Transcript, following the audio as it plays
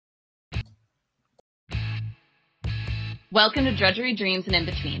Welcome to Drudgery Dreams and In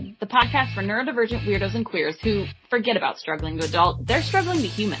Between, the podcast for neurodivergent weirdos and queers who forget about struggling to adult. They're struggling to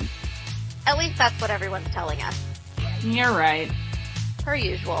human. At least that's what everyone's telling us. You're right. Per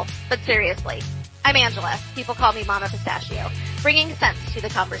usual. But seriously, I'm Angela. People call me Mama Pistachio, bringing sense to the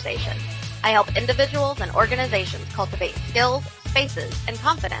conversation. I help individuals and organizations cultivate skills, spaces, and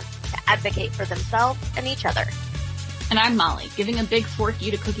confidence to advocate for themselves and each other. And I'm Molly, giving a big fork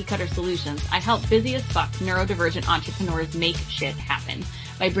you to cookie cutter solutions. I help busy as fuck neurodivergent entrepreneurs make shit happen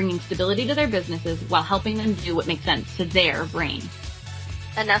by bringing stability to their businesses while helping them do what makes sense to their brain.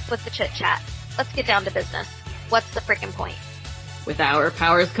 Enough with the chit chat. Let's get down to business. What's the frickin' point? With our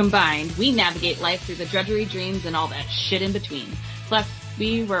powers combined, we navigate life through the drudgery, dreams, and all that shit in between. Plus,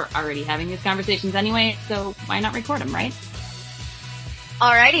 we were already having these conversations anyway, so why not record them, right?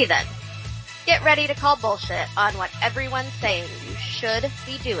 Alrighty then. Get ready to call bullshit on what everyone's saying you should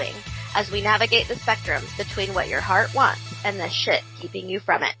be doing as we navigate the spectrums between what your heart wants and the shit keeping you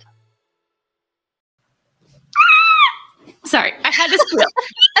from it. Sorry, I had to squeal.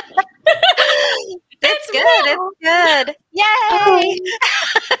 It's good. It's good. Yay!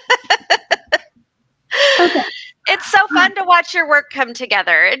 Okay. It's so fun to watch your work come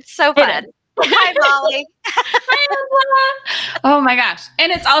together. It's so fun. Hi, Molly. Oh my gosh.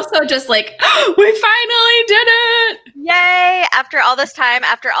 And it's also just like, we finally did it. Yay. After all this time,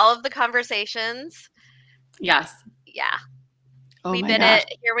 after all of the conversations. Yes. Yeah. Oh we my did gosh.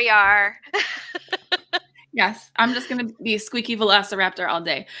 it. Here we are. Yes. I'm just going to be a squeaky velociraptor all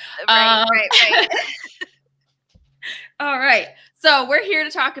day. Right. All right. So we're here to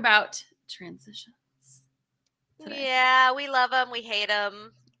talk about transitions today. Yeah. We love them. We hate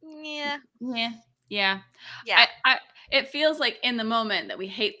them. Yeah. It feels like in the moment that we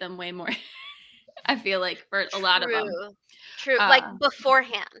hate them way more. I feel like for a lot of them. True. Like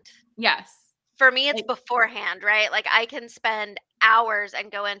beforehand. Yes. For me, it's beforehand, right? Like I can spend hours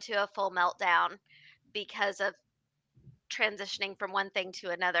and go into a full meltdown because of transitioning from one thing to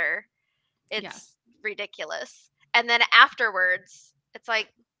another. It's ridiculous. And then afterwards, it's like,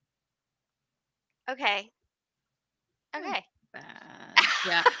 okay.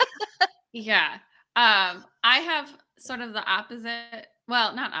 Yeah. Yeah. I have sort of the opposite.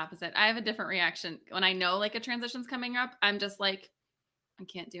 Well, not opposite. I have a different reaction when I know like a transition's coming up. I'm just like, I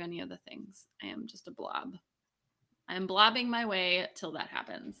can't do any of the things. I am just a blob. I'm blobbing my way till that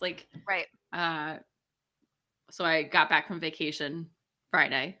happens. Like, right. So I got back from vacation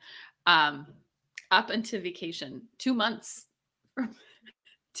Friday, up into vacation, 2 months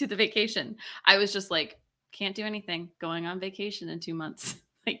to the vacation. I was just like, can't do anything, going on vacation in 2 months.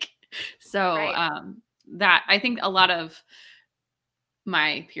 That I think a lot of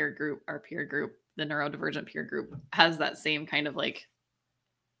my peer group, the neurodivergent peer group, has that same kind of like,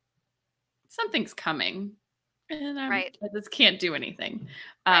 something's coming and I just can't do anything.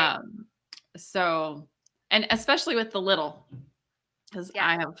 Right. And especially with the little, because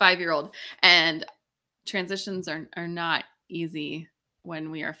I have a 5-year-old and transitions are not easy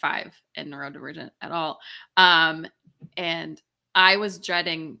when we are 5 and neurodivergent at all. And I was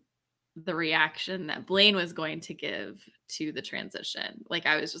dreading the reaction that Blaine was going to give to the transition. Like,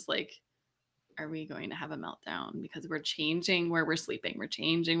 I was just like, are we going to have a meltdown because we're changing where we're sleeping? We're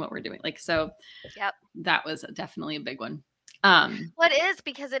changing what we're doing. Like, so that was definitely a big one. Well, it is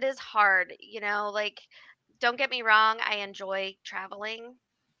because it is hard, like, don't get me wrong. I enjoy traveling,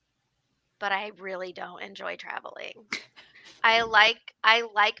 but I really don't enjoy traveling. I like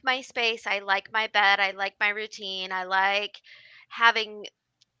my space. I like my bed. I like my routine. I like having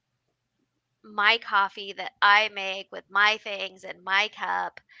my coffee that I make with my things in my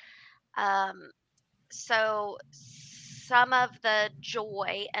cup. So some of the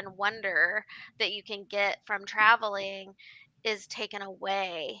joy and wonder that you can get from traveling is taken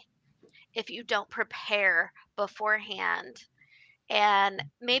away if you don't prepare beforehand. And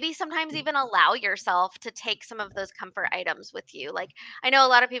maybe sometimes even allow yourself to take some of those comfort items with you. Like, I know a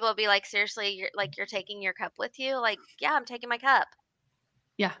lot of people will be like, seriously, you're taking your cup with you? Like, yeah, I'm taking my cup.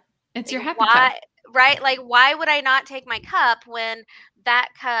 Yeah. It's like, your happy cup. Right? Like, why would I not take my cup when that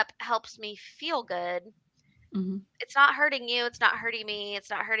cup helps me feel good? Mm-hmm. It's not hurting you. It's not hurting me. It's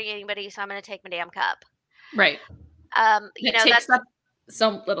not hurting anybody. So I'm going to take my damn cup. Right. It takes up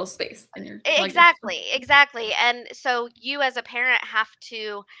some little space in your luggage. Exactly. And so you as a parent have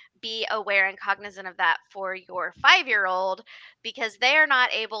to be aware and cognizant of that for your 5-year-old, because they are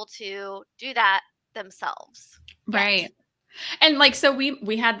not able to do that themselves. Right. Yet. And like, so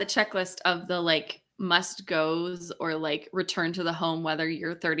we had the checklist of the like must goes or like return to the home, whether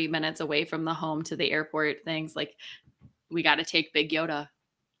you're 30 minutes away from the home to the airport, things like we got to take Big Yoda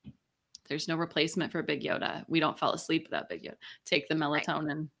There's no replacement for Big Yoda. We don't fall asleep without Big Yoda. Take the Right.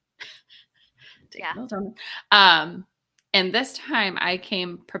 melatonin. Take Yeah. the melatonin. And this time I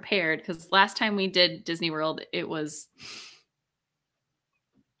came prepared because last time we did Disney World, it was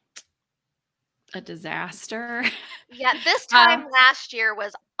a disaster. Yeah, this Uh, time last year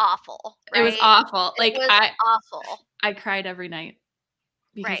was awful, it was right? awful. It was awful. I cried every night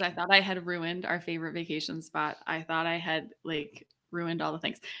because Right. I thought I had ruined our favorite vacation spot. I thought I had like ruined all the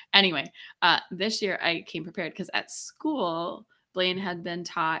things. Anyway, this year I came prepared because at school, Blaine had been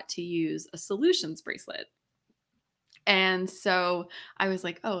taught to use a solutions bracelet. And so I was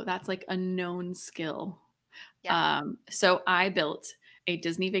like, oh, that's like a known skill. Yeah. So I built a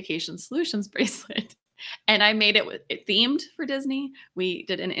Disney Vacation Solutions bracelet and I made it themed for Disney. We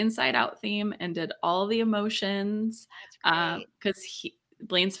did an inside out theme and did all the emotions That's great. because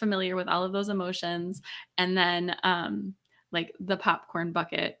Blaine's familiar with all of those emotions. And then like the popcorn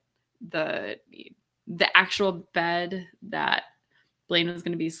bucket, the actual bed that Blaine was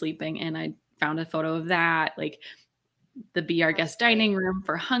going to be sleeping in. I found a photo of that. Like the Be Our That's Guest great. dining room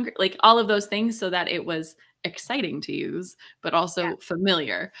for hunger, like all of those things so that it was exciting to use, but also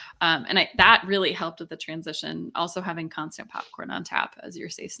familiar. And that really helped with the transition. Also having constant popcorn on tap as your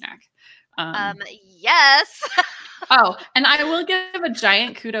safe snack. Yes. Oh, and I will give a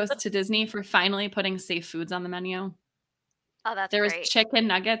giant kudos to Disney for finally putting safe foods on the menu. Oh, that's There was great. chicken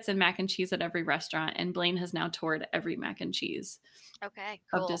nuggets and mac and cheese at every restaurant, and Blaine has now toured every mac and cheese Okay,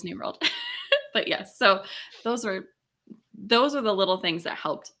 of cool. Disney World. But yes, so those are the little things that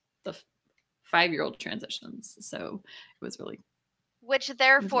helped the 5-year-old transitions. So it was really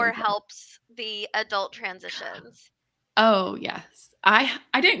Therefore fun. helps the adult transitions. Oh yes. I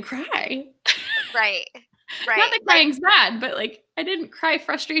didn't cry. Right. Not Right. that Like, crying's bad, but like I didn't cry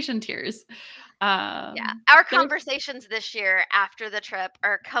frustration tears. yeah, our There's conversations this year after the trip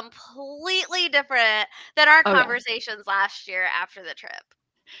are completely different than our oh yeah. conversations last year after the trip.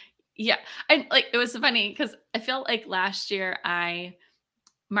 Yeah. And like it was funny because I felt like last year I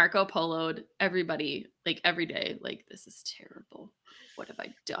Marco Polo'd everybody like every day, like, this is terrible. What have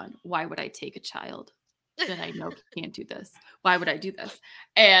I done? Why would I take a child that I know can't do this? Why would I do this?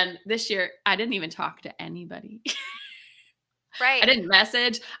 And this year, I didn't even talk to anybody. I Right. didn't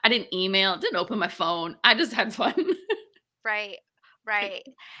message. I didn't email. Didn't open my phone. I just had fun. Right. Like, Right.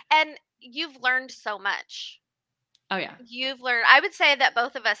 And you've learned so much. oh yeah. I would say that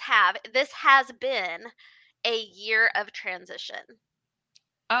both of us have. This has been a year of transition,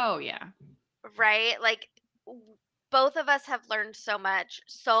 Oh yeah. right? Like, both of us have learned so much.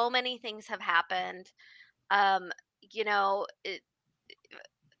 So many things have happened. Um, you know,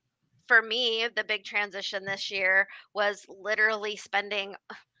 for me, the big transition this year was literally spending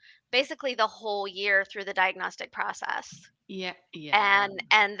basically the whole year through the diagnostic process. Yeah. Yeah.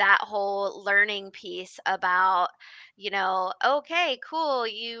 And that whole learning piece about, okay, cool,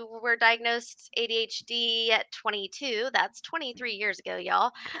 you were diagnosed ADHD at 22. That's 23 years ago,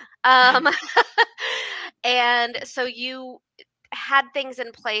 y'all. um and so you had things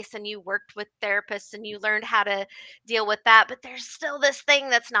in place and you worked with therapists and you learned how to deal with that, but there's still this thing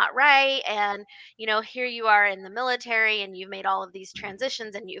that's not right. And here you are in the military and you've made all of these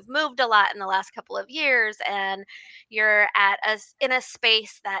transitions and you've moved a lot in the last couple of years, and you're in a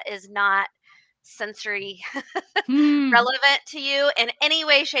space that is not sensory Hmm. relevant to you in any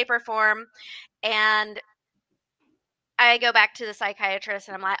way, shape, or form. And I go back to the psychiatrist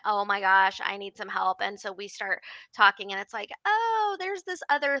and I'm like, "Oh my gosh, I need some help." And so we start talking and it's like, "Oh, there's this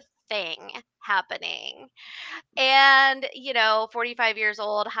other thing happening." And, 45 years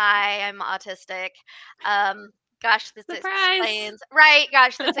old, hi, I'm autistic. Um gosh, this Surprise. explains, right,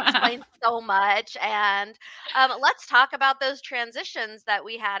 gosh, this explains so much. And let's talk about those transitions that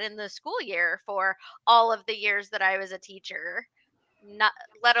we had in the school year for all of the years that I was a teacher, not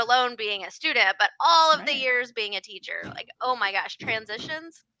let alone being a student, but all of the Right. years being a teacher. Like, oh my gosh,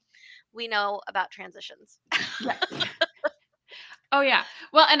 transitions. We know about transitions. Yeah. Oh yeah.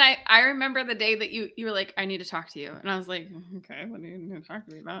 Well, and I remember the day that you were like, I need to talk to you. And I was like, okay, what are you going to talk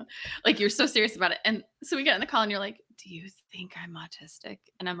to me about? Like you're so serious about it. And so we get in the call and you're like, do you think I'm autistic?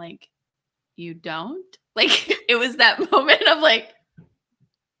 And I'm like, you don't? Like it was that moment of like,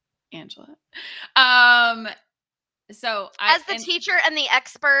 Angela. Um, so As the teacher and the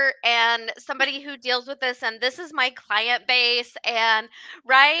expert and somebody who deals with this, and this is my client base, and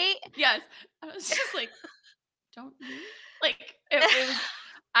right? yes, I was just like, don't you? Like it was,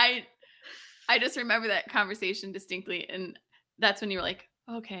 I I just remember that conversation distinctly. And that's when you were like,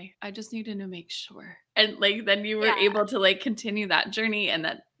 okay, I just needed to make sure. And like, then you were Yeah. able to like continue that journey. And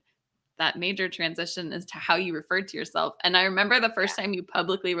that major transition as to how you referred to yourself. And I remember the first time you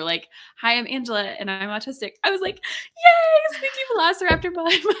publicly were like, "Hi, I'm Angela and I'm autistic." I was like, "Yay, squeaky velociraptor mom."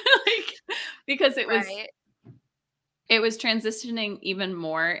 Like, because it was transitioning even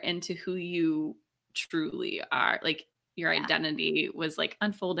more into who you truly are. Like your identity was like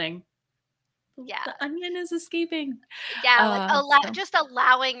unfolding. Yeah. The onion is escaping. Yeah, like So just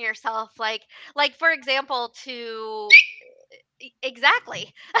allowing yourself, like for example,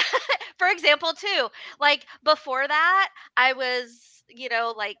 exactly. For example, too, like before that, I was,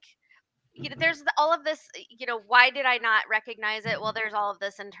 there's all of this, why did I not recognize it? Well, there's all of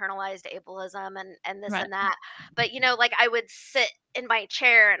this internalized ableism and this right. and that. But, like I would sit in my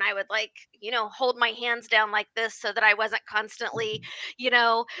chair and I would hold my hands down like this so that I wasn't constantly,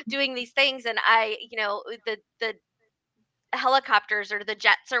 doing these things. And the helicopters or the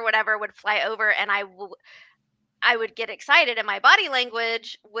jets or whatever would fly over and I would get excited and my body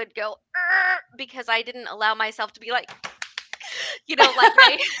language would go "Arr," because I didn't allow myself to be like, like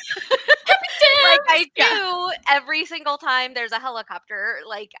I Happy like dance. I Yeah. do every single time there's a helicopter,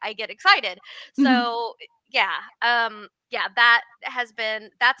 like I get excited. Mhm. So yeah,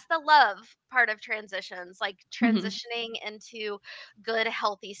 that's the love part of transitions, like Mhm. transitioning into good,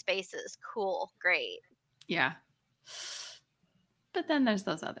 healthy spaces. Cool, great. Yeah. But then there's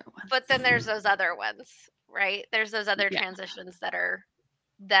those other But then ones. there's those other ones, right? There's those other Yeah. transitions that are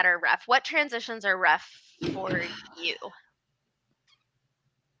rough. What transitions are rough for you?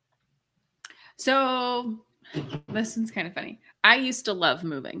 So this one's kind of funny. I used to love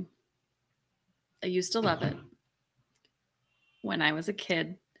moving. I used to love it when I was a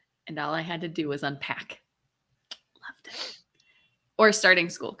kid, and all I had to do was unpack. Loved it. Or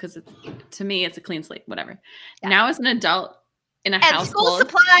starting school, because to me, it's a clean slate, whatever. Yeah. Now, as an adult in a And school household,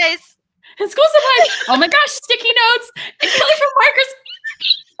 supplies. and school supplies, oh my gosh, sticky notes and colorful markers.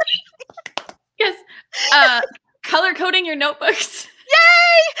 Yes. Color coding your notebooks.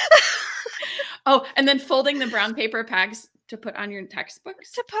 Yay! Oh, and then folding the brown paper packs to put on your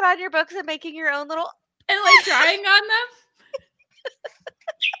textbooks To put on your books and making your own little. and like drawing on them.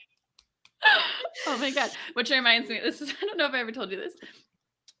 Oh my God. Which reminds me, I don't know if I ever told you this.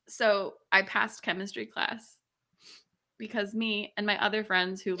 So I passed chemistry class because me and my other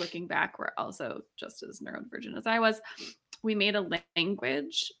friends, who looking back were also just as neurodivergent as I was, we made a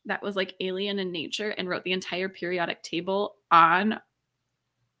language that was like alien in nature and wrote the entire periodic table on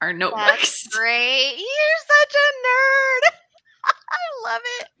our notebooks. That's great. You're such a nerd. I love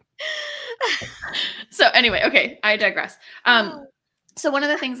it. So anyway, okay, I digress. So one of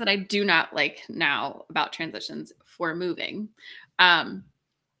the things that I do not like now about transitions for moving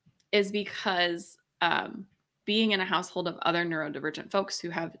is because being in a household of other neurodivergent folks who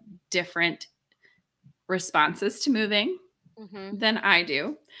have different responses to moving than I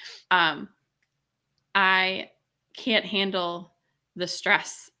do, I can't handle the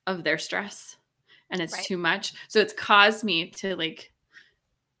stress of their stress, and it's too much. So it's caused me to like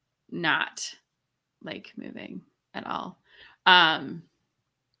not like moving at all.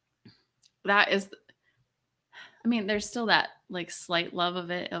 That is, I mean, there's still that like slight love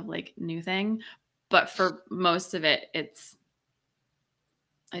of it, of like new thing, but for most of it,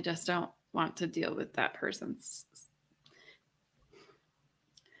 I just don't want to deal with that person's.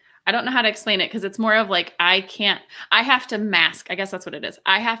 I don't know how to explain it, because it's more of like I have to mask. I guess that's what it is.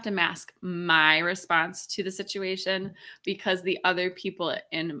 I have to mask my response to the situation because the other people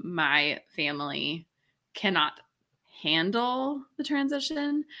in my family cannot handle the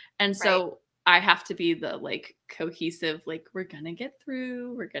transition. And so I have to be the like cohesive, like, we're going to get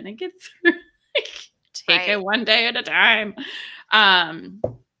through. Take it one day at a time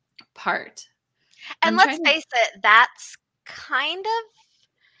part. And let's face it, that's kind of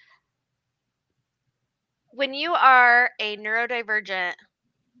when you are a neurodivergent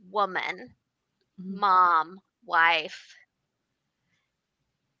woman, mom, wife,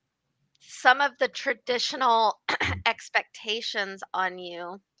 some of the traditional expectations on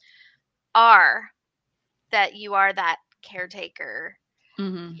you are that you are that caretaker.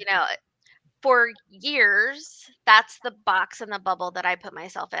 For years, that's the box and the bubble that I put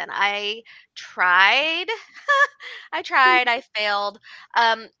myself in. I tried, I failed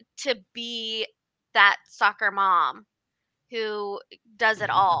to be that soccer mom who does it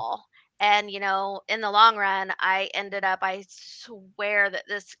all. And, in the long run, I swear that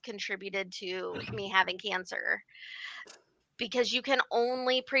this contributed to me having cancer, because you can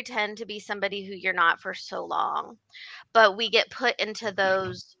only pretend to be somebody who you're not for so long. But we get put into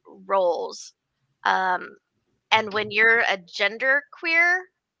those roles. And when you're a gender queer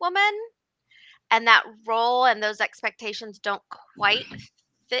woman and that role and those expectations don't quite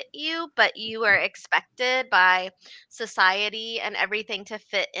fit you, but you are expected by society and everything to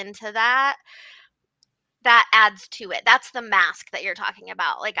fit into that, that adds to it. That's the mask that you're talking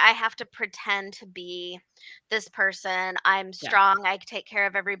about. Like, I have to pretend to be this person. I'm Yeah. strong. I take care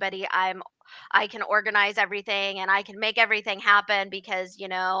of everybody. I can organize everything and I can make everything happen because,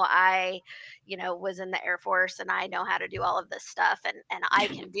 I, was in the Air Force and I know how to do all of this stuff and I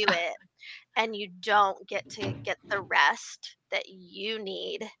can do it. And you don't get to get the rest that you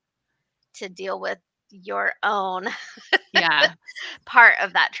need to deal with your own Yeah. part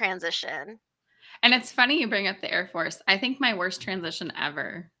of that transition. And it's funny you bring up the Air Force. I think my worst transition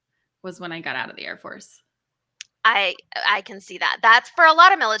ever was when I got out of the Air Force. I can see that. That's for a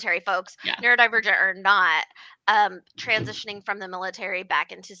lot of military folks, Yeah. neurodivergent or not, transitioning from the military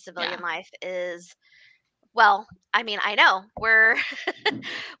back into civilian Yeah. life is, well, I mean, I know we're Well,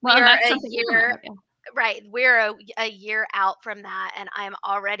 we and are that's a something I don't know year, about you. right? We're a year out from that, and I'm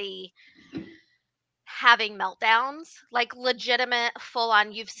already having meltdowns, like legitimate, full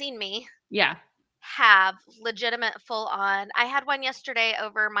on. You've seen me Yeah. have legitimate, full on. I had one yesterday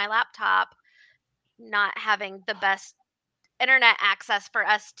over my laptop, not having the best internet access for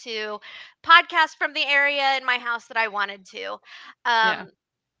us to podcast from the area in my house that I wanted to. Yeah.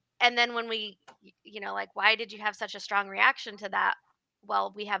 And then when like, why did you have such a strong reaction to that?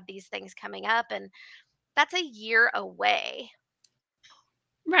 Well, we have these things coming up, and that's a year away.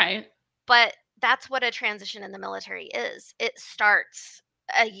 Right. But that's what a transition in the military is. It starts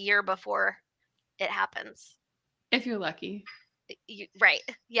a year before it happens. If you're lucky. Right.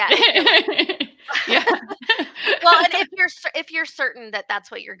 Yeah, if you're lucky. Yeah. Well, and if you're certain that that's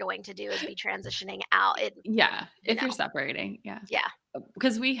what you're going to do is be transitioning out, Yeah. you If you're know. separating. Yeah. Yeah.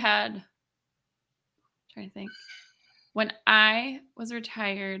 Because we had, trying to think, when I was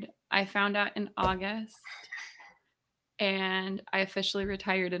retired, I found out in August and I officially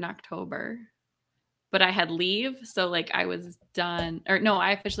retired in October. But I had leave, so like I was done, or no,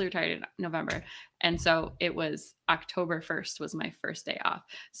 I officially retired in November, and so it was October 1st was my first day off.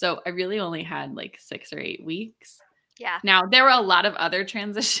 So I really only had like 6 or 8 weeks. Yeah. Now there were a lot of other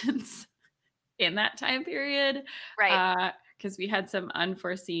transitions in that time period, Right. because we had some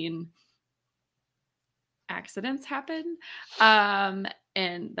unforeseen accidents happen, and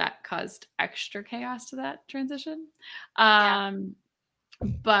that caused extra chaos to that transition. Yeah.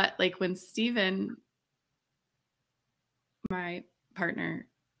 But like when Steven, my partner,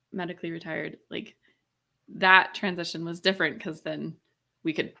 medically retired, like that transition was different because then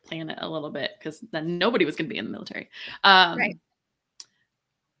we could plan it a little bit because then nobody was going to be in the military. Right.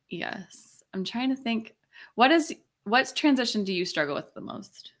 Yes. I'm trying to think, what transition do you struggle with the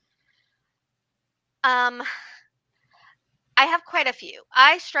most? I have quite a few.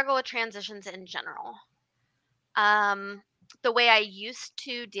 I struggle with transitions in general. The way I used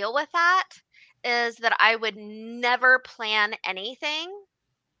to deal with that is that I would never plan anything,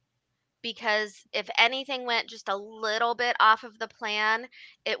 because if anything went just a little bit off of the plan,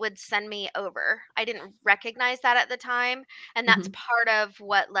 it would send me over. I didn't recognize that at the time, and that's Mhm. part of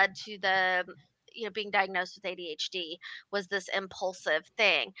what led to the being diagnosed with ADHD, was this impulsive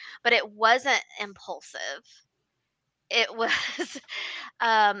thing. But it wasn't impulsive. It was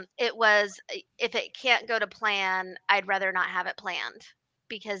if it can't go to plan, I'd rather not have it planned,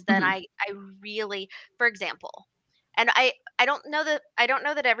 because then Mhm. I really, for example, and I don't know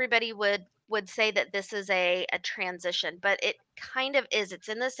that everybody would say that this is a transition, but it kind of is. It's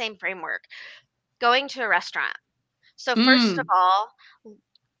in the same framework. Going to a restaurant. So first of Mm. all,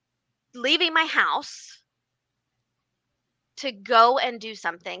 leaving my house to go and do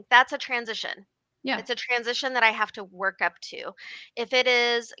something, that's a transition. Yeah. It's a transition that I have to work up to. If it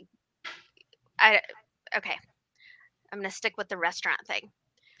is, I okay, I'm gonna stick with the restaurant thing.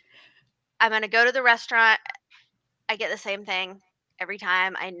 I'm gonna go to the restaurant. I get the same thing every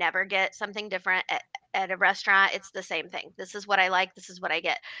time. I never get something different at a restaurant. It's the same thing. This is what I like. This is what I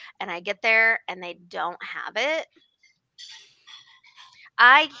get. And I get there and they don't have it.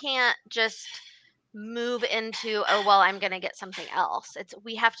 I can't just move into, oh well, I'm gonna get something else. It's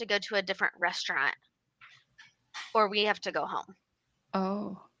we have to go to a different restaurant or we have to go home.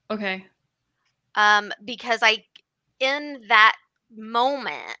 Oh, okay. Because in that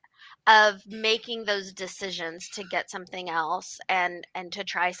moment of making those decisions to get something else and to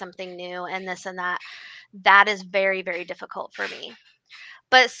try something new and this and that, that is very, very difficult for me.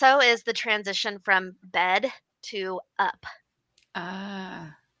 But so is the transition from bed to up.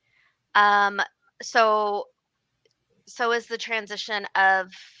 Ah. Um, so so is the transition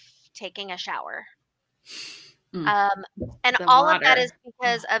of taking a shower. Mm. Um, and The all of that water. is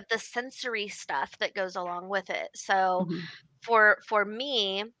because of the sensory stuff that goes along with it. So Mhm. for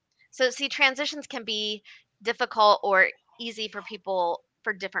me, so see, transitions can be difficult or easy for people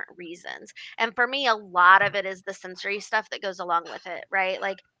for different reasons. And for me, a lot of it is the sensory stuff that goes along with it, right?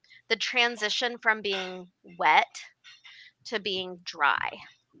 Like the transition from being wet to being dry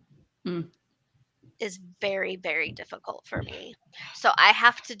Mm. is very, very difficult for me. So I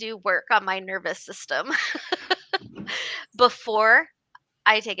have to do work on my nervous system before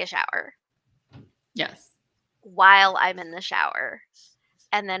I take a shower, Yes. while I'm in the shower,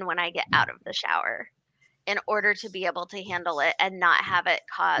 and then when I get out of the shower, in order to be able to handle it and not have it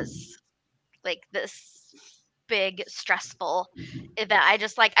cause like this big stressful event. I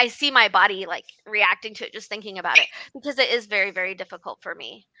just like I see my body like reacting to it just thinking about it, because it is very, very difficult for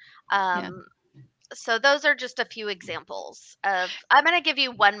me. Yeah. So those are just a few examples of I'm going to give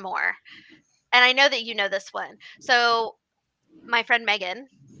you one more. And I know that you know this one. So my friend Megan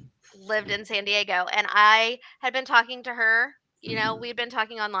lived in San Diego, and I had been talking to her. You know, we'd been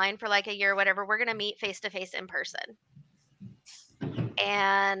talking online for like a year, whatever. We're going to meet face to face in person.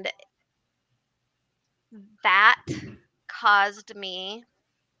 And that caused me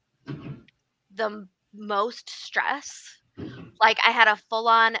the most stress. Like, I had a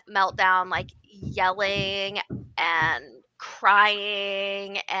full-on meltdown, like, yelling and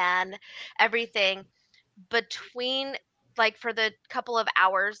crying and everything between like, for the couple of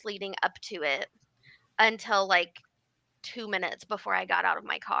hours leading up to it until, like, 2 minutes before I got out of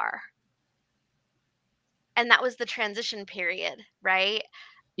my car. And that was the transition period, right?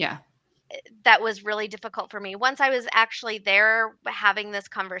 Yeah. That was really difficult for me. Once I was actually there having this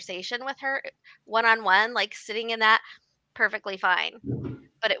conversation with her one-on-one, like, sitting in that, perfectly fine.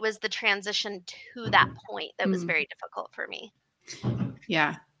 But it was the transition to that point that was Mm. very difficult for me.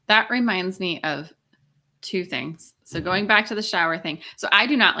 Yeah. That reminds me of two things. So going back to the shower thing. So I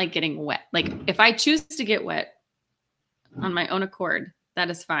do not like getting wet. Like if I choose to get wet on my own accord, that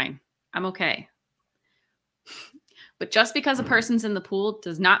is fine. I'm okay. But just because a person's in the pool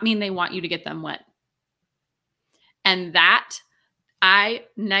does not mean they want you to get them wet. And that I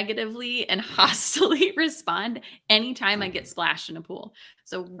negatively and hostilely respond anytime I get splashed in a pool.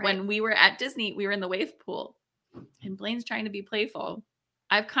 So Right. when we were at Disney, we were in the wave pool and Blaine's trying to be playful.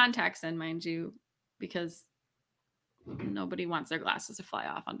 I have contacts in, mind you, because nobody wants their glasses to fly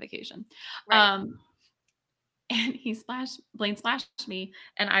off on vacation. Right. And Blaine splashed me,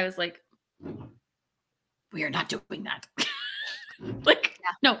 and I was like, we are not doing that. Like,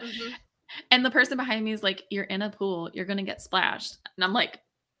 no. Yeah. Mhm. And the person behind me is like, you're in a pool, you're gonna get splashed. And I'm like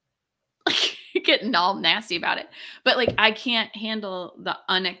getting all nasty about it. But like I can't handle the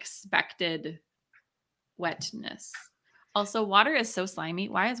unexpected wetness. Also, water is so slimy.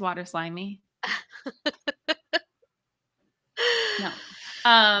 Why is water slimy? No.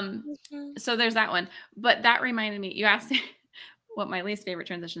 Mhm. So there's that one. But that reminded me, you asked what my least favorite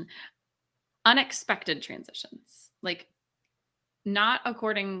transition. Unexpected transitions. Like not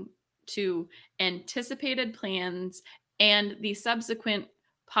according to anticipated plans and the subsequent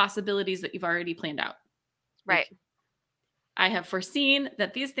possibilities that you've already planned out. Right. Like I have foreseen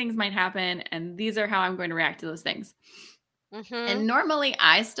that these things might happen and these are how I'm going to react to those things. Mhm. And normally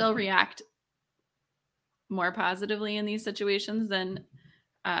I still react more positively in these situations than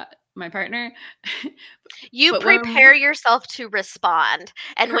my partner. You But when prepare yourself to respond.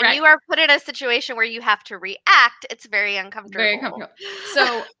 And when you correct, are put in a situation where you have to react, it's very very uncomfortable. comfortable.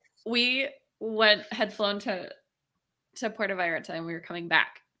 So we had flown to Puerto Vallarta and we were coming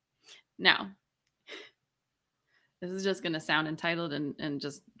back. Now, this is just going to sound entitled and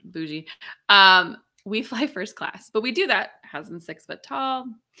just bougie. We fly first class, but we do that. Husband's 6 foot tall.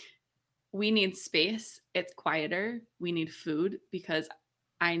 We need space. It's quieter. We need food because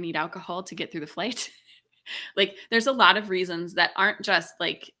I need alcohol to get through the flight. Like, there's a lot of reasons that aren't just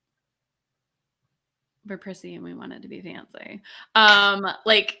like we're prissy and we want it to be fancy.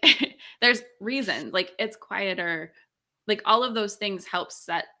 Like, there's reasons. Like, it's quieter. Like, all of those things help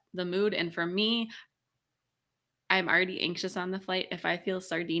set the mood. And for me, I'm already anxious on the flight. If I feel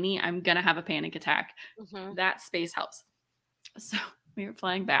sardini, I'm gonna have a panic attack. Mhm. That space helps. So we were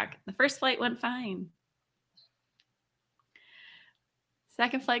flying back. The first flight went fine.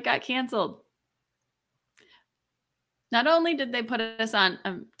 Second flight got canceled. Not only did they put us on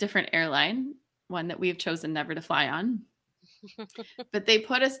a different airline, one that we've chosen never to fly on, but they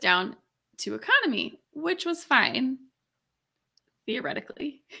put us down to economy, which was fine,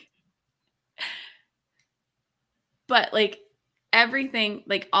 theoretically. But like everything,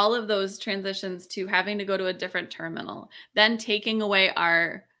 like all of those transitions to having to go to a different terminal, then taking away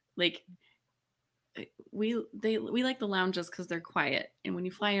our like we like the lounges because they're quiet. And when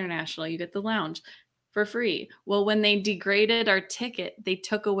you fly international, you get the lounge. for free. Well, when they degraded our ticket, they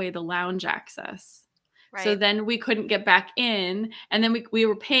took away the lounge access. So Right. then we couldn't get back in, and then we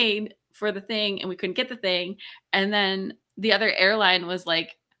were paid for the thing and we couldn't get the thing. And then the other airline was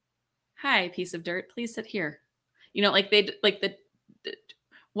like, "Hi, piece of dirt, please sit here." Like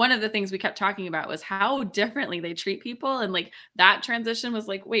one of the things we kept talking about was how differently they treat people. And like that transition was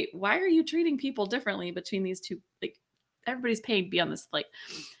like, wait, why are you treating people differently between these two? Like everybody's paid to be on this flight.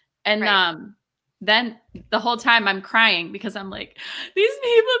 And Right. then the whole time I'm crying because I'm like, these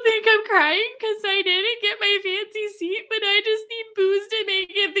people think I'm crying because I didn't get my fancy seat, but I just need booze to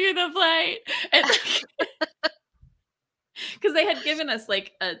make it through the flight. And because they had given us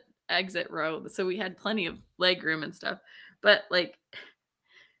like a exit row, so we had plenty of leg room and stuff. But like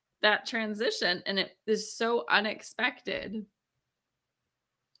that transition, and it is so unexpected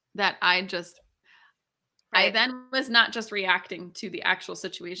that I Right. then was not just reacting to the actual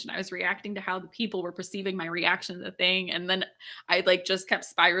situation. I was reacting to how the people were perceiving my reaction to the thing. And then I like just kept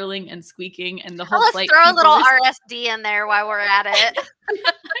spiraling and squeaking, and the Oh, whole let's flight throw a people little were RSD in there while we're at it.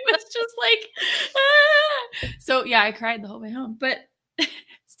 I was just like, ah. So yeah, I cried the whole way home. But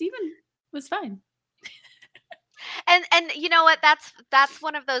Stephen was fine. And you know what? That's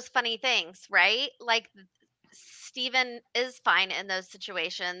one of those funny things, right? Like Steven is fine in those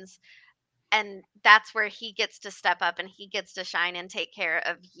situations, and that's where he gets to step up and he gets to shine and take care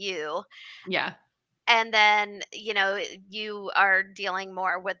of you. Yeah. And then, you are dealing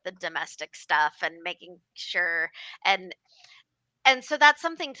more with the domestic stuff and making sure, and so that's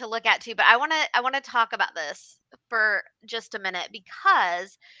something to look at too. But I want to talk about this for just a minute,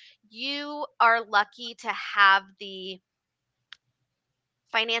 because you are lucky to have the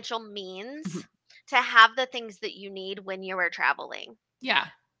financial Mhm. means to have the things that you need when you are traveling. Yeah.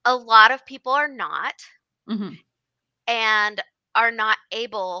 A lot of people are not, Hmm. and are not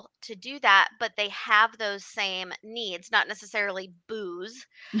able to do that, but they have those same needs, not necessarily booze,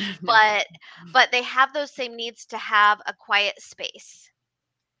 No. but they have those same needs to have a quiet space,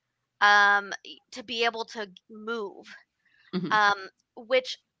 to be able to move, Hmm. um,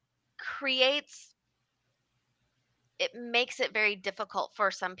 which creates it makes it very difficult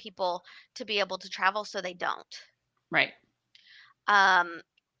for some people to be able to travel, so they don't. Right. Um,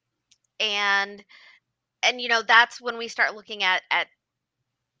 and that's when we start looking at the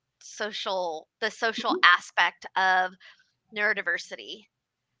social Mhm. aspect of neurodiversity.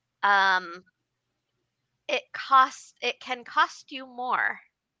 Um, it can cost you more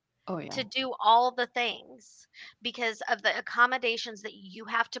Oh yeah. to do all the things because of the accommodations that you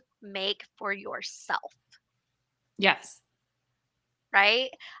have to make for yourself, Yes.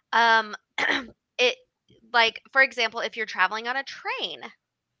 right? Um, it like, for example, if you're traveling on a train,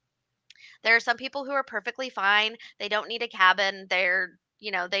 there are some people who are perfectly fine. They don't need a cabin.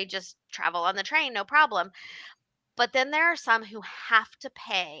 They just travel on the train, no problem. But then there are some who have to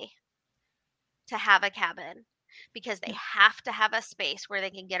pay to have a cabin because they Yeah. have to have a space where they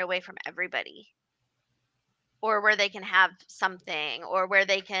can get away from everybody, or where they can have something, or where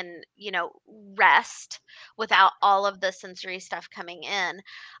they can, rest without all of the sensory stuff coming in.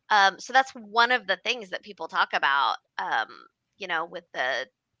 So that's one of the things that people talk about, with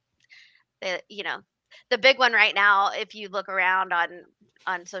the big one right now, if you look around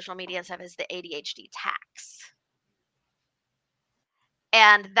on social media and stuff, is the ADHD tax.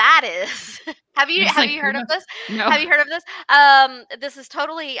 And that is I was have like, you heard of no. this? No. Have you heard of this? This is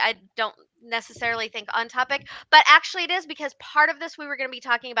totally, I don't necessarily think on topic, but actually it is, because part of this we were going to be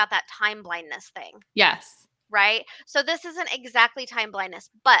talking about that time blindness thing, Yes. right? So this isn't exactly time blindness,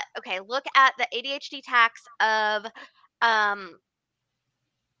 but okay, look at the ADHD tax of um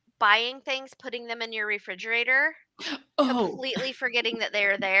buying things, putting them in your refrigerator, Oh. completely forgetting that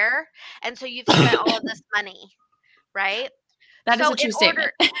they're there, and so you've spent all of this money, right? That is So a true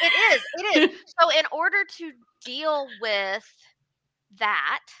statement. it is. So in order to deal with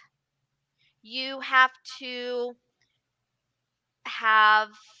that, you have to have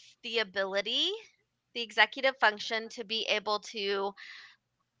the ability, the executive function, to be able to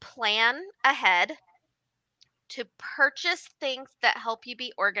plan ahead, to purchase things that help you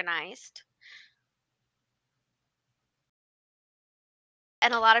be organized.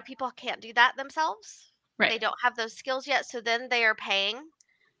 And a lot of people can't do that themselves. Right. They don't have those skills yet, so then they are paying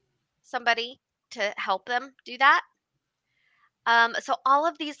somebody to help them do that. So all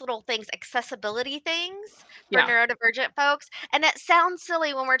of these little things, accessibility things for Yeah. neurodivergent folks, and it sounds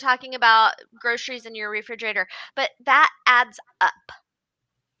silly when we're talking about groceries in your refrigerator, but that adds up.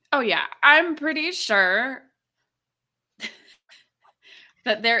 Oh yeah. I'm pretty sure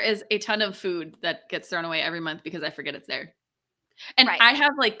that there is a ton of food that gets thrown away every month because I forget it's there. And Right, I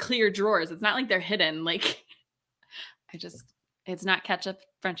have, like, clear drawers. It's not like they're hidden, like, I just it's not ketchup,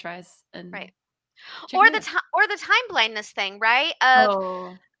 french fries, and right. chicken nuggets. Or the time blindness thing, right? Of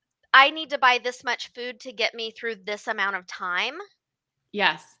Oh, I need to buy this much food to get me through this amount of time,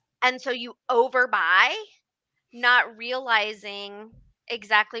 yes. and so you overbuy, not realizing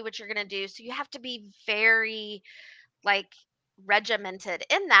exactly what you're gonna do. So you have to be very, like, regimented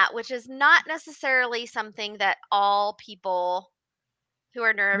in that, which is not necessarily something that all people who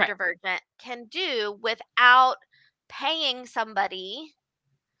are Right. neurodivergent can do without paying somebody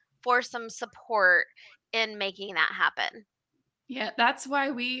for some support in making that happen. Yeah, that's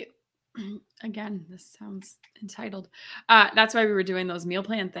why we again, this sounds entitled. That's why we were doing those meal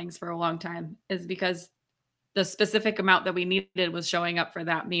plan things for a long time, is because the specific amount that we needed was showing up for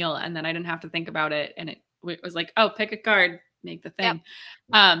that meal, and then I didn't have to think about it, and it was like, "Oh, pick a card, make the Yep.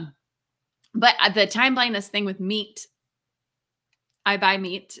 thing." But, the time blindness thing with meat, I buy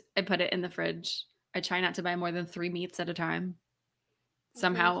meat, I put it in the fridge. I try not to buy more than 3 meats at a time. Mhm.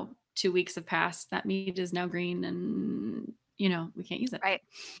 Somehow 2 weeks have passed, that meat is now green and, we can't use it. Right.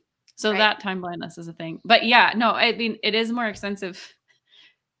 So Right. that time blindness is a thing. But yeah, no, I mean, it is more expensive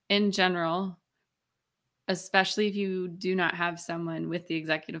in general, especially if you do not have someone with the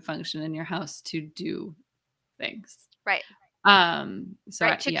executive function in your house to do things. Right. So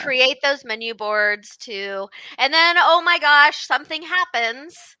Right. I To yeah. create those menu boards to and then, oh my gosh, something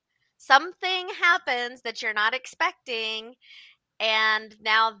happens. Something happens that you're not expecting, and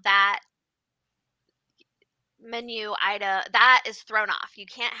now that menu item that is thrown off. You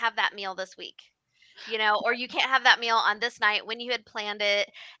can't have that meal this week. Or you can't have that meal on this night when you had planned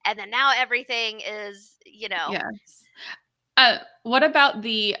it, and then now everything is. Yes. What about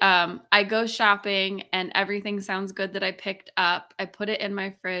the, I go shopping and everything sounds good that I picked up. I put it in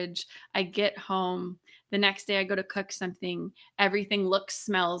my fridge. I get home. The next day I go to cook something. Everything looks,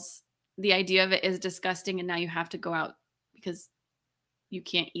 smells. The idea of it is disgusting. And now you have to go out because you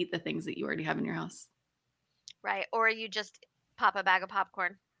can't eat the things that you already have in your house. Right, or you just pop a bag of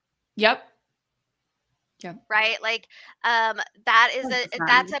popcorn. Yep. Yep. Right? Like, that is That's not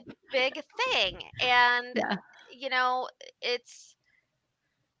that's easy. a big thing, and, Yeah. you know, it's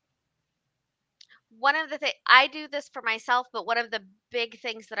one of the thing I do this for myself, but one of the big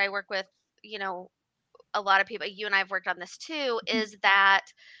things that I work with, you know, a lot of people you and I have worked on this too, is that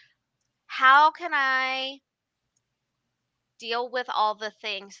how can I deal with all the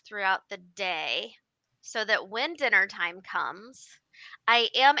things throughout the day so that when dinner time comes, I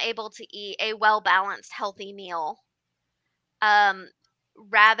am able to eat a well-balanced, healthy meal, um,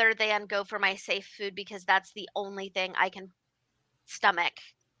 rather than go for my safe food because that's the only thing I can stomach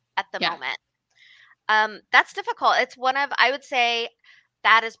at the Yeah. moment. That's difficult. It's one of I would say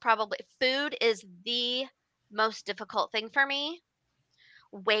that is probably food is the most difficult thing for me.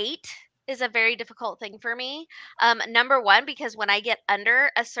 Weight is a very difficult thing for me. Number one, because when I get under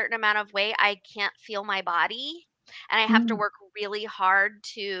a certain amount of weight, I can't feel my body, and I have to Mm. work really hard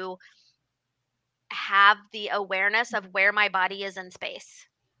to have the awareness of where my body is in space.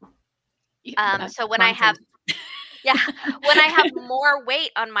 Yeah, So when I have nonsense. yeah, when I have more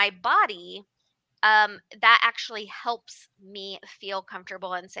weight on my body, that actually helps me feel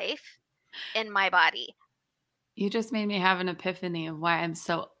comfortable and safe in my body. You just made me have an epiphany of why I'm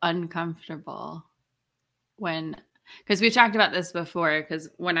so uncomfortable when, because we've talked about this before, because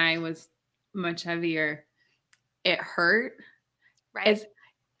when I was much heavier, it hurt. Right? It's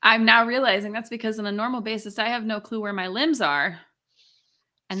I'm now realizing that's because on a normal basis, I have no clue where my limbs are,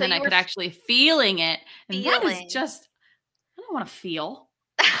 and So then I you were could actually feeling it, and that is feeling just I don't wanna feel.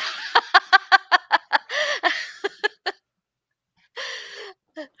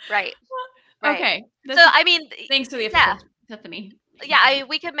 right, right. Okay, So this is I mean, thanks for the yeah, epiphany. yeah. Thank you.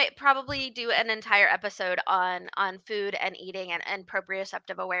 We could probably do an entire episode on food and eating and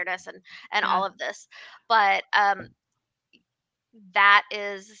proprioceptive awareness and Yeah, all of this, but that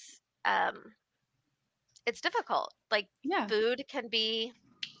is it's difficult. Like yeah, food can be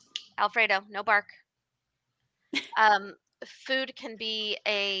Alfredo, no bark. Um, Food can be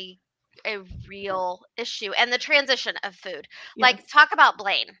a real issue, and the transition of food. Like yes. talk about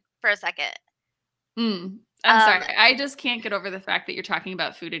Blaine for a second. I'm Um, sorry, I just can't get over the fact that you're talking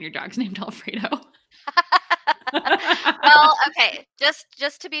about food and your dog's named Alfredo. well, okay,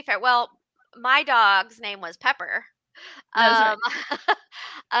 just to be fair, well, my dog's name was Pepper. That's right.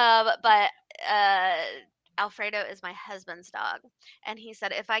 Um, but uh, Alfredo is my husband's dog, and he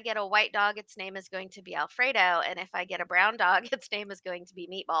said if I get a white dog, its name is going to be Alfredo, and if I get a brown dog, its name is going to be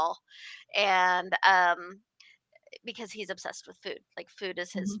Meatball. And because he's obsessed with food, like food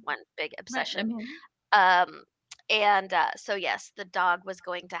is his Mhm. one big Right, I obsession. mean, Um, And so yes, the dog was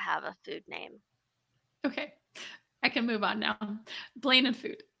going to have a food name. Okay. I can move on now. Blaine and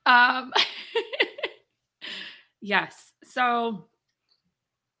food. Yes. So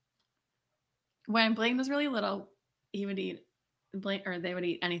when Blaine was really little, he would eat Blaine, or they would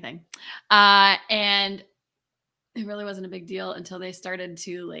eat anything. And it really wasn't a big deal until they started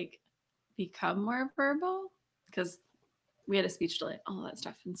to like become more verbal, because we had a speech delay, all that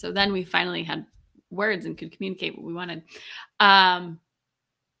stuff. And so then we finally had words and could communicate what we wanted. And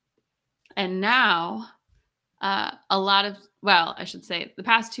now a lot of, well, I should say the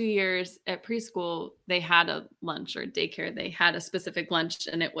past 2 years at preschool, they had a lunch, or daycare, they had a specific lunch,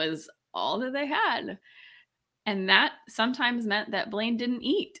 and it was all that they had. And that sometimes meant that Blaine didn't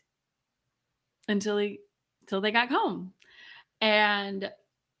eat until they got home. And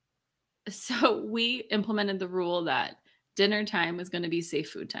so we implemented the rule that dinner time was going to be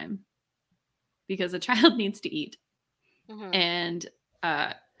safe food time, because a child needs to eat. Mm-hmm. And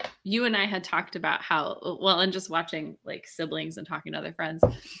you and I had talked about how, well, and just watching like siblings and talking to other friends,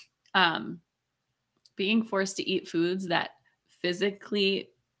 being forced to eat foods that physically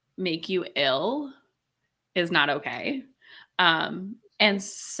make you ill is not okay. And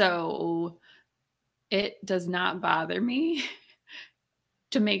so it does not bother me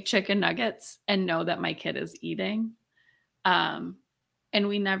to make chicken nuggets and know that my kid is eating. And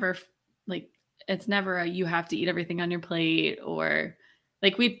we never, like, it's never a, you have to eat everything on your plate, or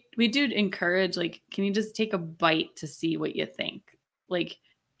like we do encourage, like, can you just take a bite to see what you think? Like,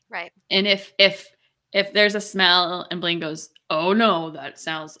 Right. and if there's a smell and Blaine goes, oh no, that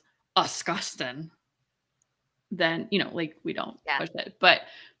sounds disgusting, then, like, we don't push it. But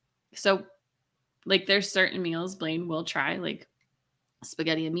so like there's certain meals Blaine will try, like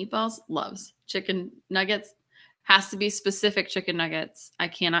spaghetti and meatballs, loves. Chicken nuggets, has to be specific chicken nuggets. I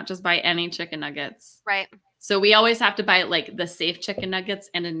cannot just buy any chicken nuggets. Right. So we always have to buy like the safe chicken nuggets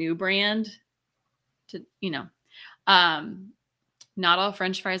and a new brand to, not all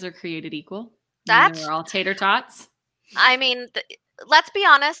French fries are created equal. They're all tater tots. I mean, let's be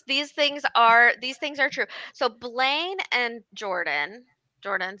honest. These things are true. So Blaine and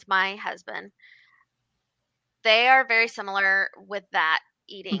Jordan's my husband. They are very similar with that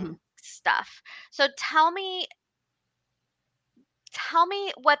eating stuff. So tell me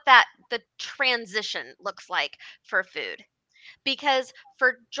what the transition looks like for food. Because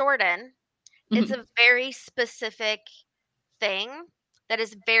for Jordan, it's a very specific thing that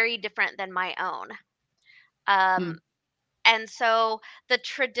is very different than my own. And so the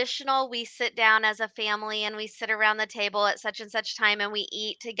traditional, we sit down as a family and we sit around the table at such and such time and we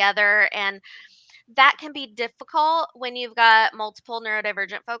eat together, and that can be difficult when you've got multiple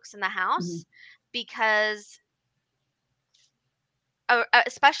neurodivergent folks in the house, because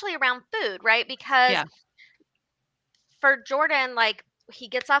especially around food, right? Because for Jordan, like, he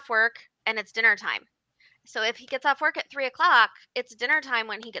gets off work and it's dinner time. So if he gets off work at 3:00, it's dinner time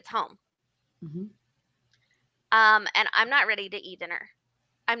when he gets home. And I'm not ready to eat dinner.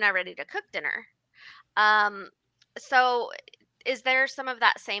 I'm not ready to cook dinner. So is there some of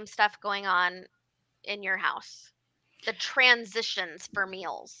that same stuff going on in your house? The transitions for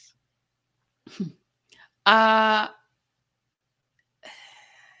meals?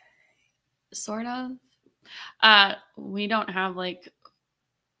 Sort of. We don't have like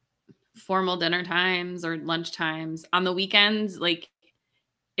formal dinner times or lunch times. On the weekends, like,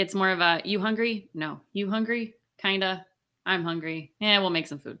 it's more of a, you hungry? No. You hungry? Kinda. I'm hungry. Yeah, we'll make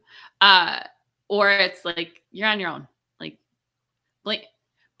some food. Or it's like, you're on your own. Like,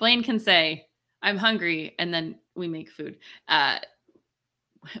 Blaine can say, I'm hungry, and then we make food. I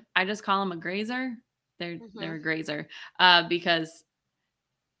just call them a grazer. They're a grazer, because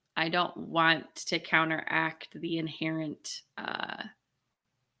I don't want to counteract the inherent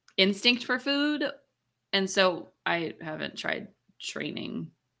instinct for food. And so I haven't tried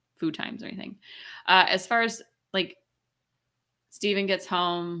training food times or anything. As far as like Steven gets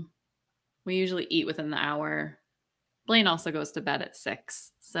home, we usually eat within the hour. Blaine also goes to bed at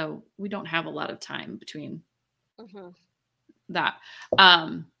 6. So we don't have a lot of time between that.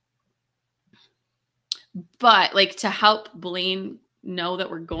 But like, to help Blaine know that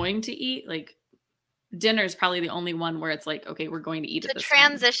we're going to eat, like, dinner is probably the only one where it's like, okay, we're going to eat at this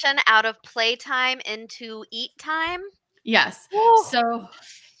time. Transition out of playtime into eat time? Yes. Woo. So,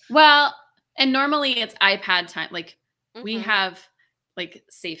 well, and normally it's iPad time. Like, we have like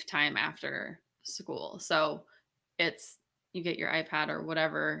safe time after school. So it's, you get your iPad or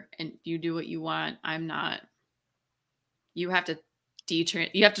whatever and you do what you want. You have to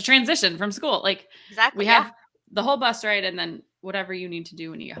transition from school. Like, exactly. We have the whole bus ride and then whatever you need to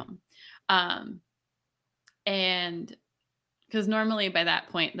do when you get home. And because normally by that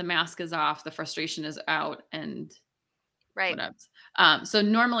point, the mask is off, the frustration is out, and Right. what else? So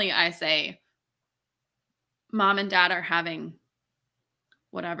normally I say, Mom and Dad are having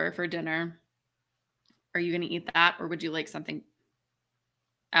whatever for dinner. Are you going to eat that, or would you like something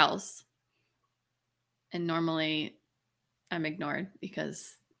else? And normally I'm ignored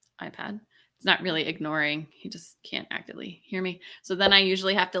because iPad. It's not really ignoring. He just can't actively hear me. So then I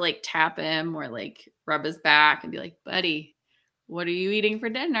usually have to like tap him or like rub his back and be like, buddy, what are you eating for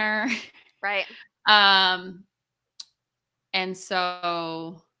dinner? Right. um, and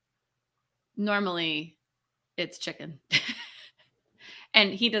so normally it's chicken.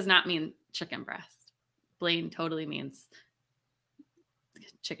 And he does not mean chicken breast. Blaine totally means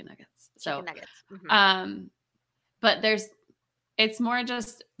chicken nuggets. Chicken So, nuggets. but it's more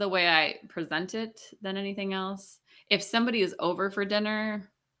just the way I present it than anything else. If somebody is over for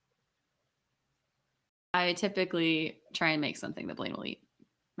dinner, I typically try and make something that Blaine will eat.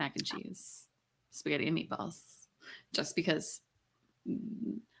 Mac and cheese, spaghetti and meatballs. Just because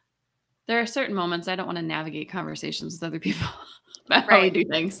there are certain moments I don't want to navigate conversations with other people about how we Right. do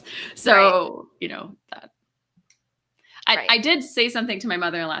things. Right. So, that. Right. I did say something to my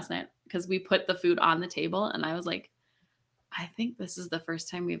mother last night because we put the food on the table and I was like, I think this is the first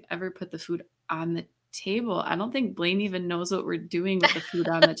time we've ever put the food on the table. I don't think Blaine even knows what we're doing with the food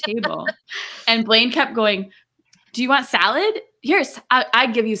on the table. And Blaine kept going, do you want salad? Here's, I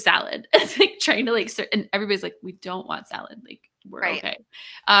give you salad. It's like trying to and everybody's like, we don't want salad. Like, we're Right. okay.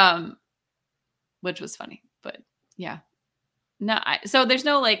 Which was funny, but yeah. No, so there's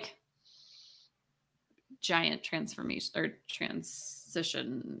no like giant transformation or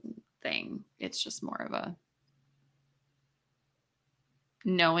transition thing. It's just more of a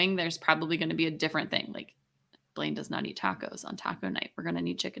knowing there's probably going to be a different thing. Like Blaine does not eat tacos on taco night. We're going to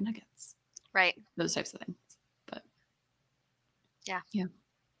need chicken nuggets. Right. Those types of things. But yeah. Yeah.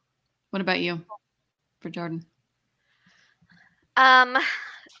 What about you for Jordan? I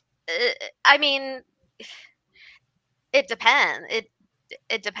mean, it depends.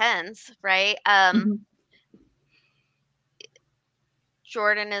 It depends, right? Mm-hmm.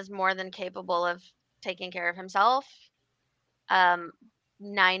 Jordan is more than capable of taking care of himself.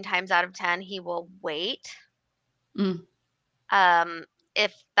 9 times out of 10, he will wait. Mm.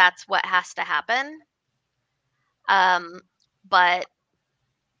 If that's what has to happen. But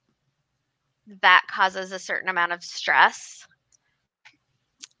that causes a certain amount of stress.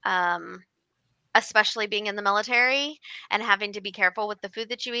 Especially being in the military and having to be careful with the food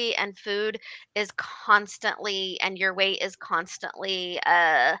that you eat, and food is constantly, and your weight is constantly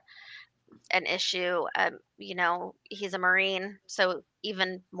an issue. He's a Marine, so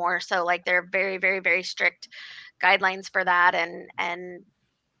even more so, like there are very, very, very strict guidelines for that, and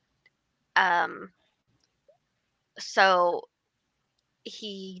so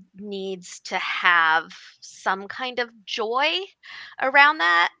he needs to have some kind of joy around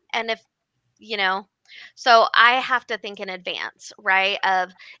that, and if so I have to think in advance, right?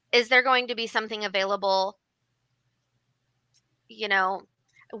 Of, is there going to be something available? You know,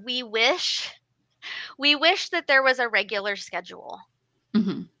 we wish that there was a regular schedule.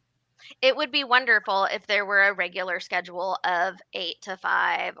 Mm-hmm. It would be wonderful if there were a regular schedule of 8 to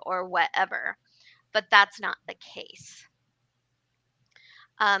 5 or whatever, but that's not the case.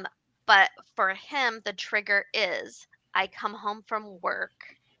 But for him, the trigger is, I come home from work,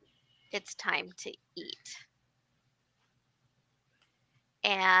 it's time to eat.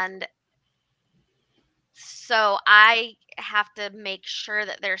 And so I have to make sure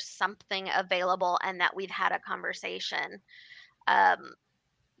that there's something available and that we've had a conversation,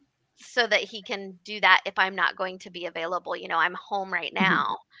 so that he can do that if I'm not going to be available. I'm home right Mm-hmm.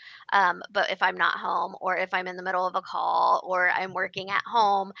 now, but if I'm not home, or if I'm in the middle of a call, or I'm working at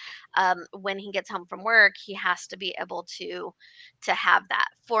home, when he gets home from work, he has to be able to have that.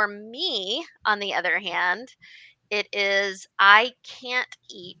 For me, on the other hand, it is, I can't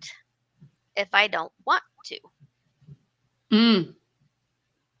eat if I don't want to. Mm.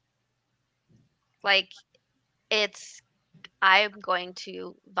 Like, I'm going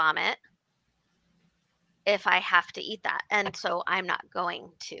to vomit if I have to eat that, and so I'm not going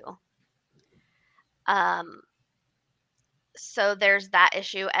to. Um, so there's that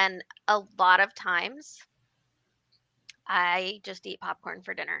issue, and a lot of times I just eat popcorn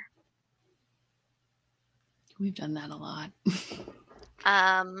for dinner. We've done that a lot.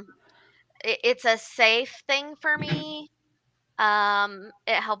 It's a safe thing for me. It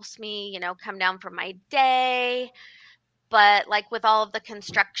helps me, come down from my day. But like with all of the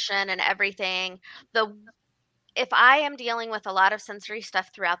construction and everything, if I am dealing with a lot of sensory stuff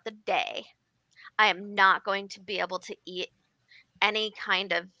throughout the day, I am not going to be able to eat any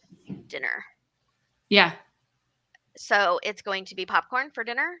kind of dinner. Yeah. So it's going to be popcorn for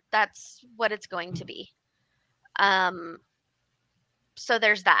dinner. That's what it's going to be. Um, so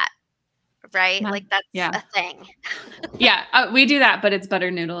there's that, right? No. Like that's Yeah. a thing. Yeah. We do that, but it's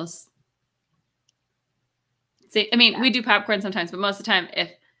butter noodles. See, I mean, we do popcorn sometimes, but most of the time,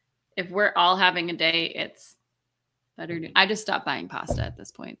 if we're all having a day, it's butter. I just stopped buying pasta at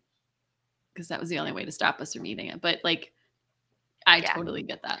this point because that was the only way to stop us from eating it. But like, I Yeah. totally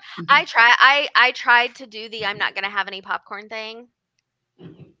get that. I tried to do the I'm not gonna have any popcorn thing.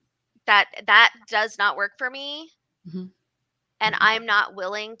 That does not work for me. Mm-hmm. And I'm not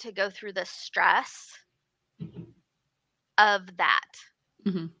willing to go through the stress of that.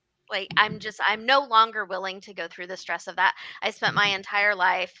 Mm-hmm. Like I'm no longer willing to go through the stress of that. I spent my entire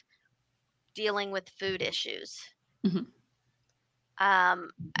life dealing with food issues. Mm-hmm.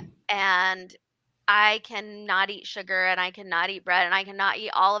 Um, and I cannot eat sugar and I cannot eat bread and I cannot eat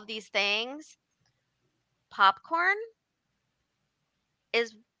all of these things. Popcorn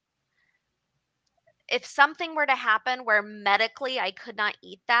is, if something were to happen where medically I could not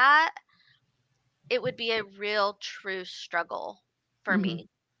eat that, it would be a real true struggle for Mm-hmm. me,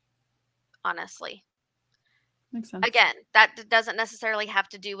 honestly. Makes sense. Again, that doesn't necessarily have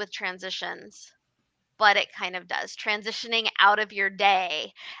to do with transitions, but it kind of does. Transitioning out of your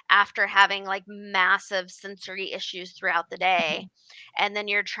day after having like massive sensory issues throughout the day, and then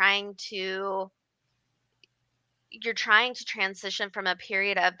you're trying to transition from a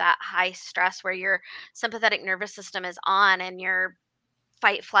period of that high stress where your sympathetic nervous system is on and you're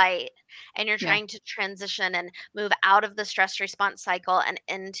fight flight, and you're Yeah. trying to transition and move out of the stress response cycle and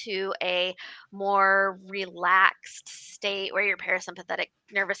into a more relaxed state where your parasympathetic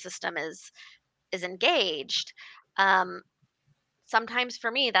nervous system is engaged. um, Sometimes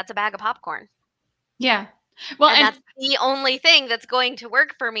for me that's a bag of popcorn, Yeah. Well, and and that's the only thing that's going to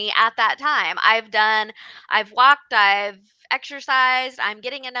work for me at that time. I've walked, I've exercised, I'm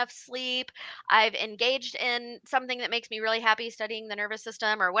getting enough sleep, I've engaged in something that makes me really happy, studying the nervous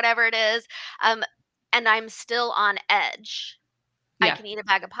system or whatever it is, um, and I'm still on edge. I yeah. can eat a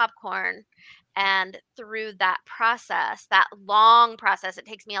bag of popcorn, and through that process, that long process, it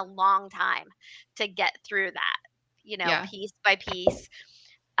takes me a long time to get through that, Yeah. piece by piece.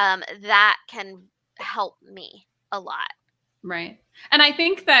 That can help me a lot. Right. And I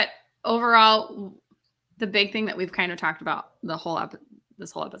think that overall, the big thing that we've kind of talked about this whole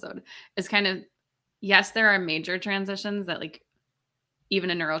episode is kind of, yes, there are major transitions that like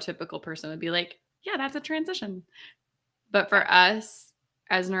even a neurotypical person would be like, yeah, that's a transition. But Yeah. for us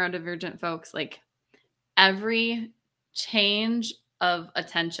as neurodivergent folks, like every change of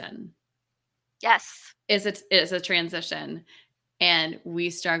attention Yes. is a transition, and we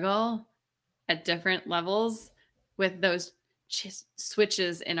struggle at different levels with those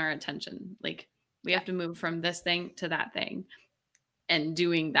switches in our attention. Like we Yeah. have to move from this thing to that thing, and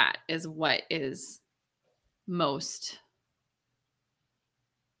doing that is what is most.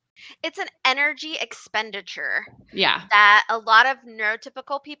 It's an energy expenditure Yeah. that a lot of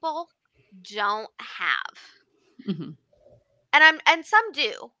neurotypical people don't have. Mm-hmm. And some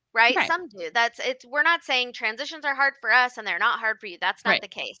do, right? Right. Some do. We're not saying transitions are hard for us and they're not hard for you. That's not Right. the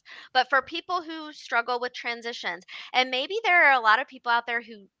case. But for people who struggle with transitions, and maybe there are a lot of people out there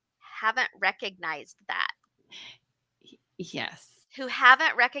who haven't recognized that, Yes.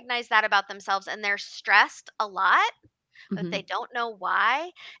 about themselves, and they're stressed a lot, but Mm-hmm. they don't know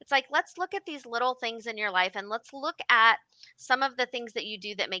why. It's like, let's look at these little things in your life and let's look at some of the things that you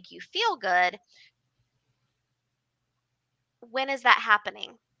do that make you feel good. When is that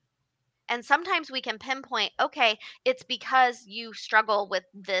happening? And sometimes we can pinpoint, okay, it's because you struggle with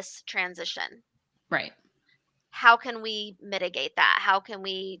this transition. Right. How can we mitigate that? How can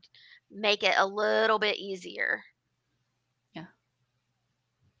we make it a little bit easier? Yeah.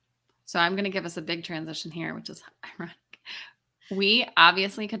 So I'm going to give us a big transition here, which is ironic. We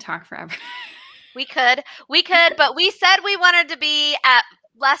obviously could talk forever. We could, but we said we wanted to be at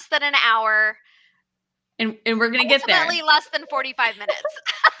less than an hour, and we're going to get there. ultimately less than 45 minutes.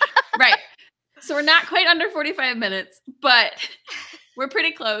 Right. So we're not quite under 45 minutes, but we're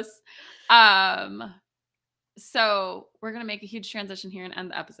pretty close. So we're going to make a huge transition here and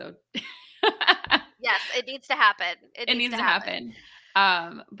end the episode. Yes, it needs to happen. It needs to happen.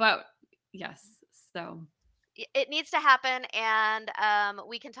 But yes, so It needs to happen, and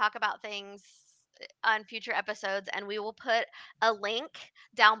we can talk about things on future episodes, and we will put a link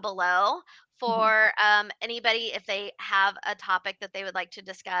down below mhm. for anybody, if they have a topic that they would like to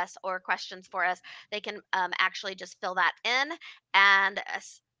discuss or questions for us, they can actually just fill that in and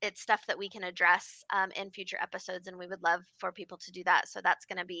it's stuff that we can address in future episodes, and we would love for people to do that. So that's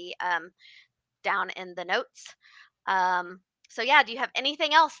going to be down in the notes. So yeah, do you have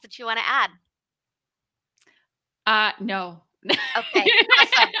anything else that you want to add? No. Okay,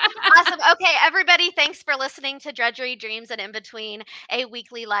 awesome. Awesome. Okay, everybody, thanks for listening to Drudgery Dreams and In Between, a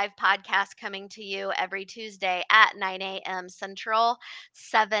weekly live podcast coming to you every Tuesday at 9 a.m. Central,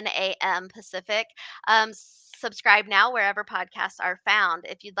 7 a.m. Pacific. Subscribe now wherever podcasts are found.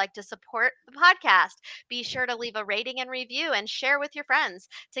 If you'd like to support the podcast, be sure to leave a rating and review and share with your friends.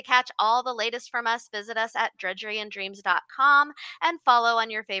 To catch all the latest from us, visit us at drudgeryanddreams.com and follow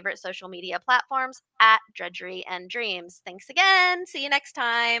on your favorite social media platforms at Drudgery and Dreams. Thanks again. See you next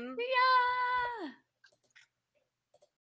time. Yeah.